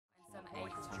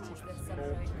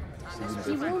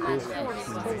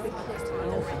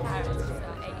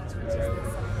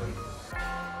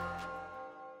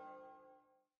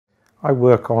I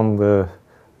work on the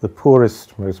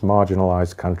poorest, most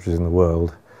marginalised countries in the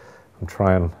world and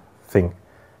try and think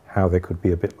how they could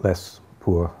be a bit less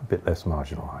poor, a bit less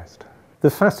marginalised.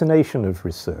 The fascination of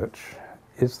research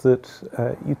is that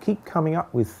you keep coming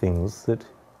up with things that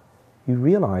you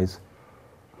realise,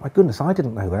 my goodness, I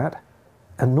didn't know that,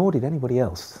 and nor did anybody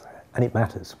else, and it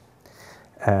matters.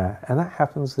 And that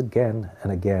happens again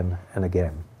and again and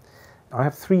again. I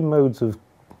have three modes of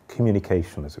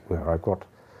communication, as it were. I've got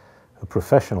a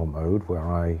professional mode where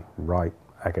I write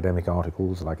academic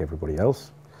articles like everybody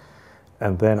else,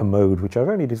 and then a mode which I've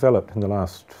only developed in the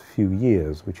last few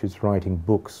years, which is writing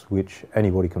books which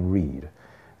anybody can read.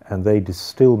 And they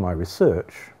distill my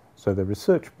research, so they're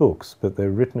research books, but they're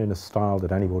written in a style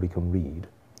that anybody can read.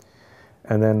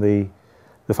 And then the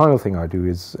final thing I do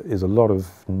is a lot of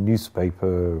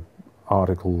newspaper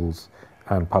articles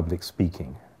and public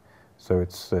speaking. So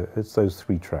it's those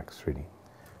three tracks, really.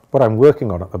 What I'm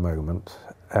working on at the moment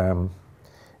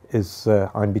is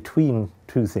I'm between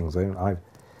two things. I've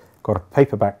got a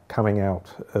paperback coming out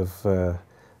of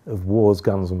Wars,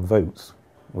 Guns and Votes,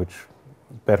 which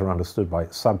is better understood by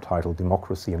its subtitle,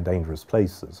 Democracy in Dangerous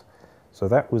Places. So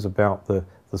that was about the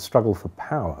struggle for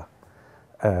power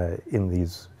in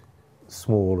these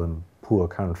small and poor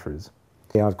countries.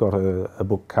 I've got a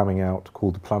book coming out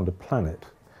called The Plundered Planet,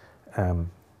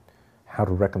 How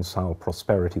to Reconcile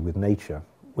Prosperity with Nature,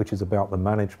 which is about the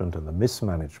management and the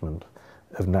mismanagement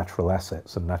of natural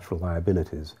assets and natural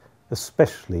liabilities,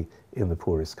 especially in the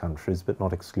poorest countries, but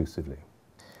not exclusively.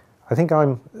 I think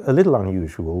I'm a little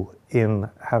unusual in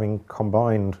having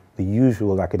combined the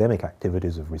usual academic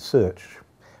activities of research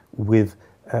with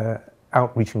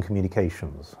outreach and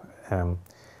communications.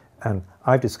 And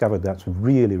I've discovered that's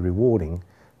really rewarding,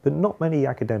 but not many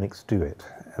academics do it.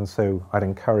 And so I'd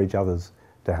encourage others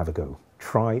to have a go.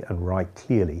 Try and write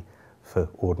clearly for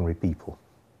ordinary people.